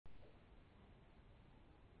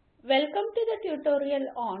Welcome to the tutorial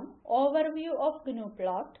on Overview of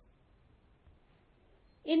Gnuplot.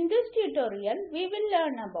 In this tutorial, we will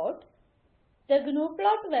learn about the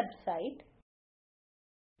Gnuplot website,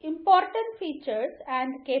 important features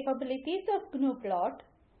and capabilities of Gnuplot,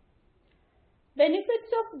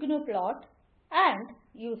 benefits of Gnuplot, and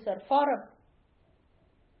user forum.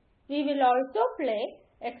 We will also play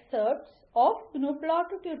excerpts of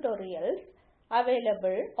Gnuplot tutorials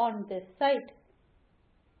available on this site.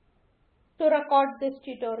 To record this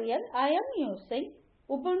tutorial, I am using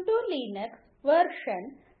Ubuntu Linux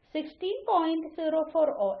version 16.04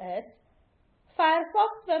 OS,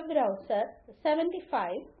 Firefox web browser 75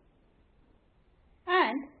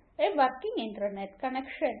 and a working internet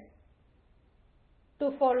connection. To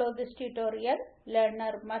follow this tutorial,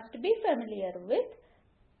 learner must be familiar with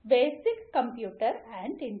basic computer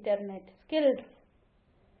and internet skills.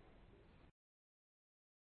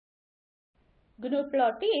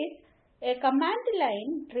 Gnuplot is a command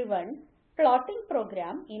line driven plotting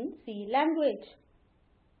program in C language.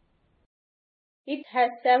 It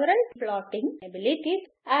has several plotting abilities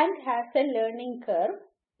and has a learning curve,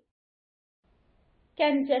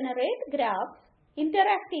 can generate graphs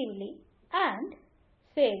interactively and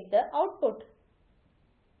save the output.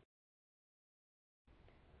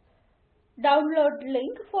 Download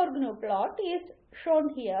link for Gnuplot is shown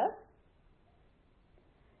here.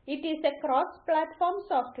 It is a cross-platform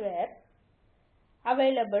software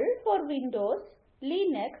available for Windows,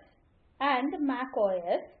 Linux and Mac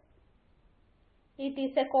OS. It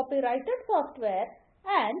is a copyrighted software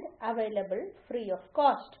and available free of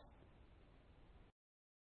cost.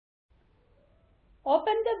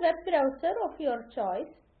 Open the web browser of your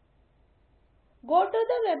choice. Go to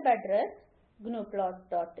the web address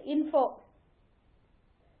Gnuplot.info.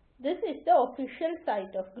 This is the official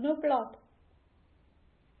site of Gnuplot.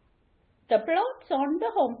 The plots on the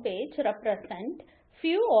home page represent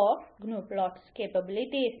few of Gnuplot's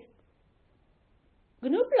capabilities.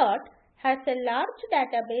 Gnuplot has a large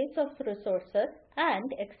database of resources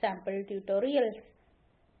and example tutorials.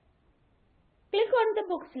 Click on the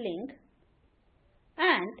books link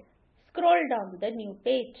and scroll down the new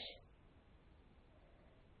page.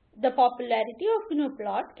 The popularity of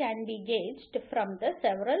Gnuplot can be gauged from the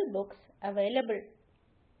several books available.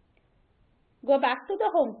 Go back to the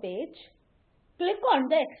home page. Click on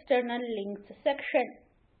the External Links section.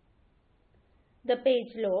 The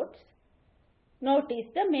page loads. Notice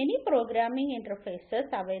the many programming interfaces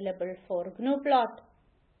available for Gnuplot.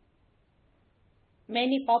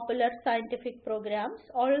 Many popular scientific programs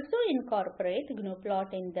also incorporate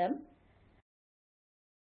Gnuplot in them.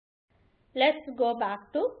 Let's go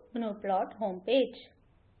back to Gnuplot homepage.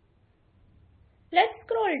 Let's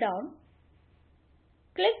scroll down.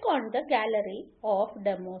 Click on the Gallery of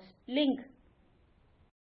Demos link.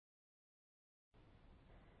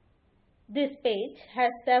 This page has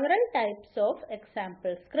several types of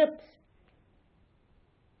example scripts.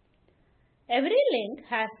 Every link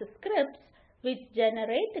has scripts which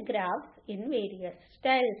generate graphs in various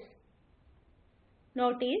styles.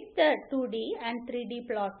 Notice the 2D and 3D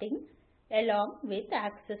plotting along with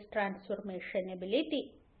axis transformation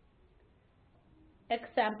ability.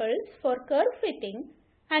 Examples for curve fitting,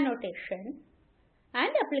 annotation,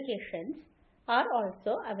 and applications are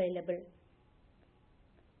also available.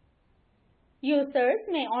 Users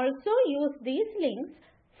may also use these links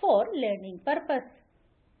for learning purpose.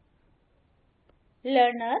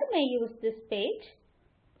 Learner may use this page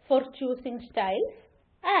for choosing styles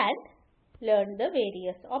and learn the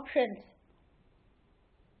various options.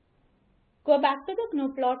 Go back to the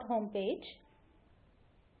Gnuplot homepage.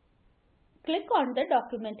 Click on the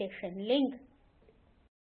documentation link.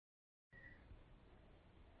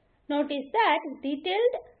 Notice that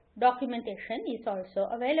detailed documentation is also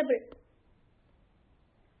available.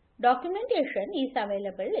 Documentation is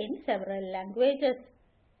available in several languages.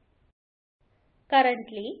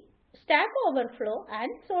 Currently, Stack Overflow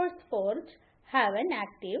and SourceForge have an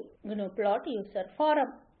active Gnuplot user forum.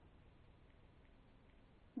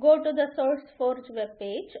 Go to the SourceForge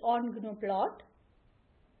webpage on Gnuplot.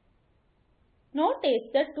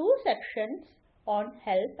 Notice the two sections on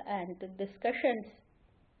Help and Discussions.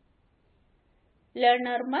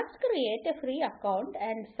 Learner must create a free account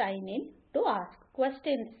and sign in to ask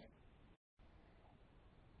questions.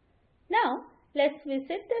 Now, let's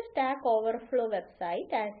visit the Stack Overflow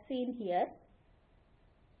website as seen here.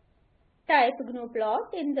 Type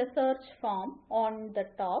Gnuplot in the search form on the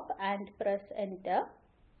top and press enter.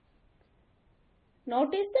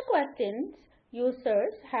 Notice the questions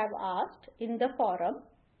users have asked in the forum.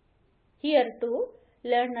 Here too,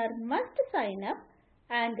 learner must sign up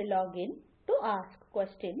and log in to to ask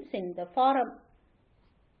questions in the forum.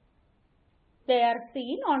 They are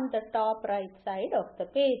seen on the top right side of the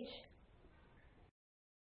page.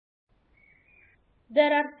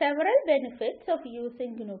 There are several benefits of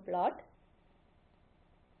using Gnuplot.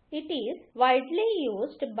 It is widely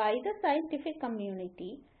used by the scientific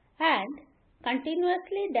community and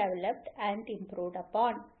continuously developed and improved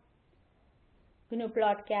upon.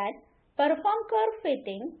 Gnuplot can perform curve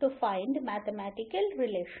fitting to find mathematical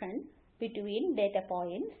relation between data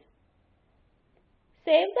points,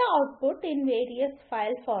 save the output in various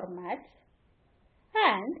file formats,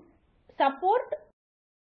 and support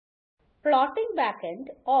plotting backend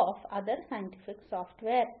of other scientific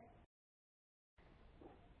software.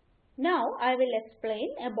 Now I will explain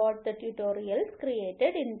about the tutorials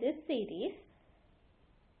created in this series.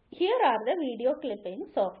 Here are the video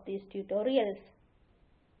clippings of these tutorials.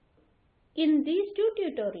 In these two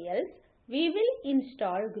tutorials, we will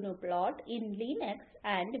install Gnuplot in Linux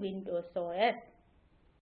and Windows OS.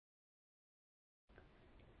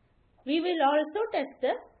 We will also test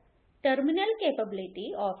the terminal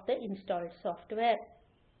capability of the installed software.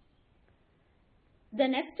 The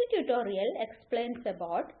next tutorial explains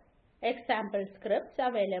about example scripts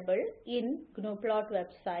available in Gnuplot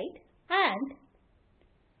website, and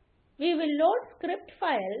we will load script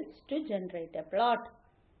files to generate a plot.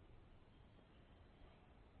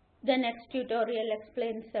 The next tutorial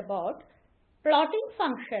explains about plotting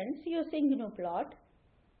functions using Gnuplot,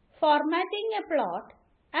 formatting a plot,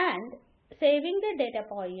 and saving the data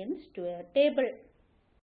points to a table.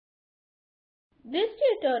 This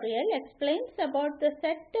tutorial explains about the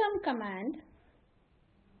setTerm command.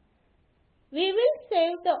 We will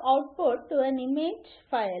save the output to an image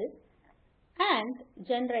file and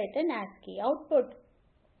generate an ASCII output.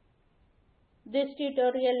 This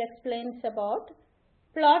tutorial explains about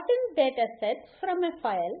plotting datasets from a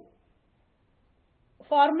file,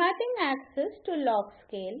 formatting axis to log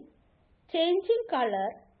scale, changing color,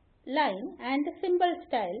 line and symbol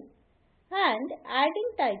style, and adding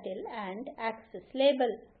title and axis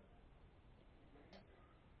label.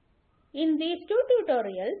 In these two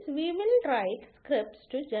tutorials, we will write scripts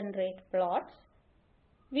to generate plots.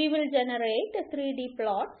 We will generate 3D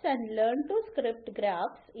plots and learn to script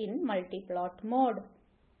graphs in multiplot mode.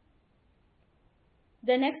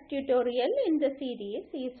 The next tutorial in the series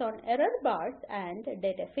is on error bars and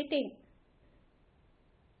data fitting.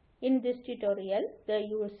 In this tutorial, the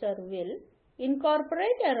user will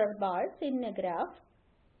incorporate error bars in a graph,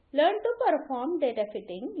 learn to perform data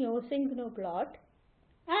fitting using Gnuplot,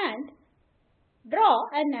 and draw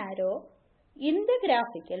an arrow in the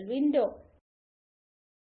graphical window.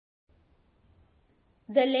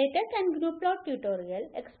 The LaTeX and Gnuplot tutorial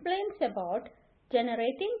explains about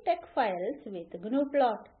generating text files with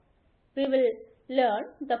Gnuplot. We will learn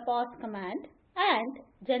the pause command and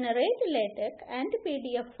generate LaTeX and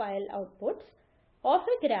PDF file outputs of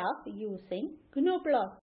a graph using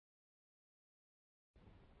Gnuplot.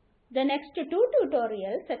 The next two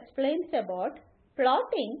tutorials explains about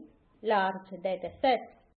plotting large datasets.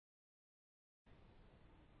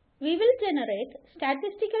 We will generate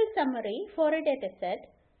statistical summary for a dataset,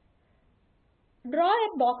 draw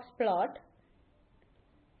a box plot,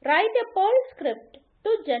 write a Perl script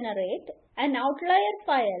to generate an outlier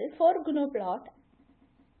file for Gnuplot,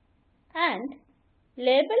 and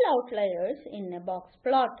label outliers in a box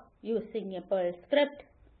plot using a Perl script.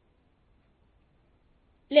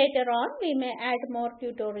 Later on, we may add more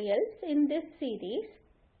tutorials in this series.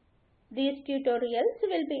 These tutorials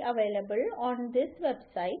will be available on this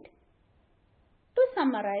website. To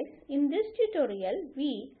summarize, in this tutorial,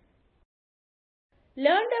 we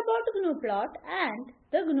learned about Gnuplot and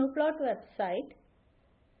the Gnuplot website,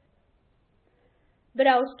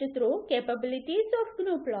 browsed through capabilities of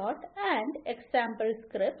Gnuplot and example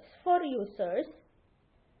scripts for users,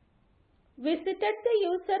 visited the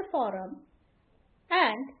user forum,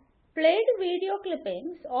 and played video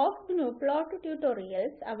clippings of Gnuplot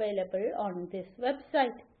tutorials available on this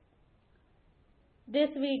website. This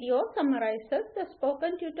video summarizes the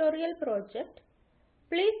Spoken Tutorial project.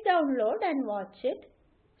 Please download and watch it.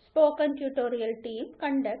 Spoken Tutorial team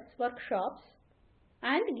conducts workshops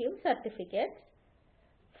and gives certificates.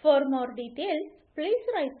 For more details, please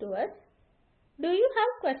write to us. Do you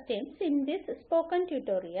have questions in this Spoken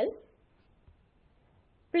Tutorial?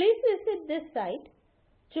 Please visit this site.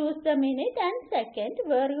 Choose the minute and second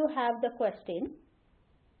where you have the question.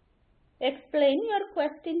 Explain your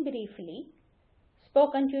question briefly.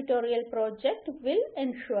 Spoken Tutorial project will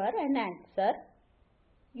ensure an answer.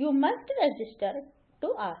 You must register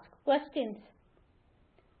to ask questions.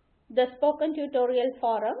 The spoken tutorial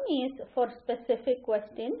forum is for specific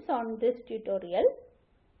questions on this tutorial.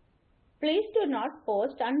 Please do not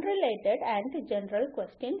post unrelated and general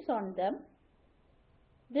questions on them.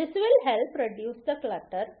 This will help reduce the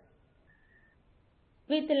clutter.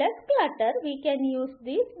 With less clutter, we can use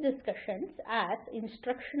these discussions as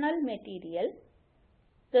instructional material.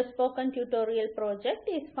 The Spoken Tutorial project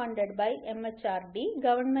is funded by MHRD,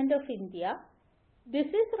 Government of India. This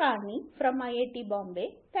is Rani from IIT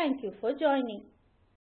Bombay. Thank you for joining.